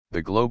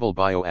The global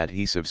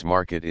bioadhesives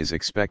market is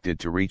expected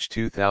to reach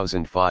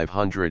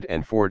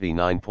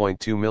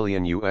 $2,549.2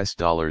 million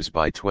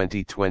by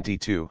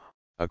 2022,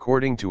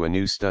 according to a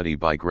new study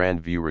by Grand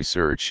View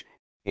Research.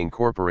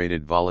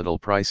 Incorporated volatile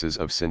prices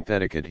of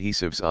synthetic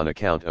adhesives on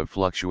account of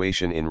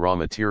fluctuation in raw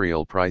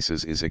material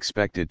prices is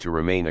expected to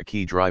remain a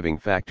key driving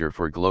factor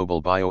for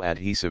global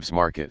bioadhesives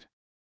market.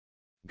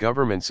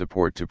 Government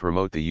support to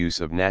promote the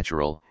use of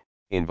natural,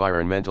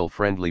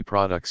 environmental-friendly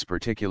products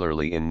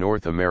particularly in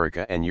North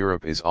America and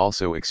Europe is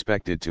also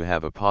expected to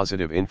have a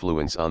positive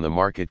influence on the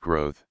market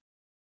growth.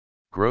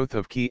 Growth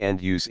of key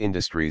end-use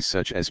industries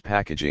such as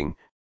packaging,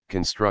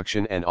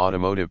 construction and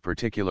automotive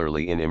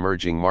particularly in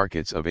emerging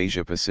markets of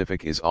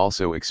Asia-Pacific is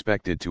also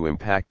expected to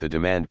impact the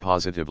demand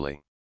positively.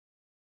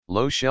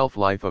 Low shelf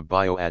life of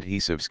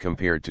bioadhesives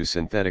compared to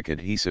synthetic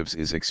adhesives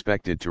is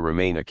expected to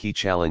remain a key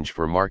challenge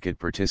for market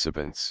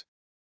participants.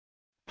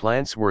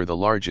 Plants were the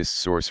largest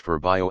source for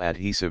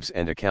bioadhesives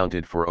and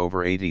accounted for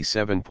over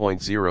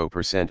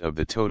 87.0% of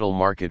the total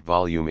market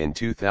volume in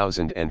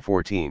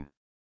 2014.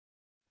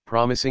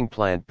 Promising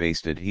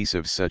plant-based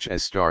adhesives such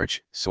as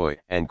starch, soy,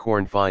 and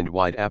corn find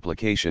wide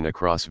application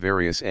across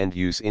various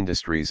end-use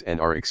industries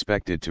and are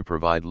expected to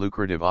provide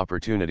lucrative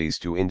opportunities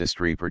to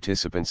industry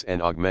participants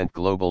and augment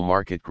global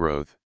market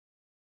growth.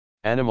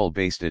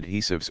 Animal-based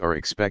adhesives are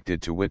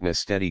expected to witness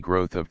steady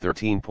growth of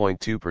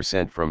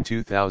 13.2% from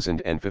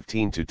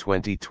 2015 to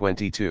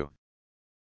 2022.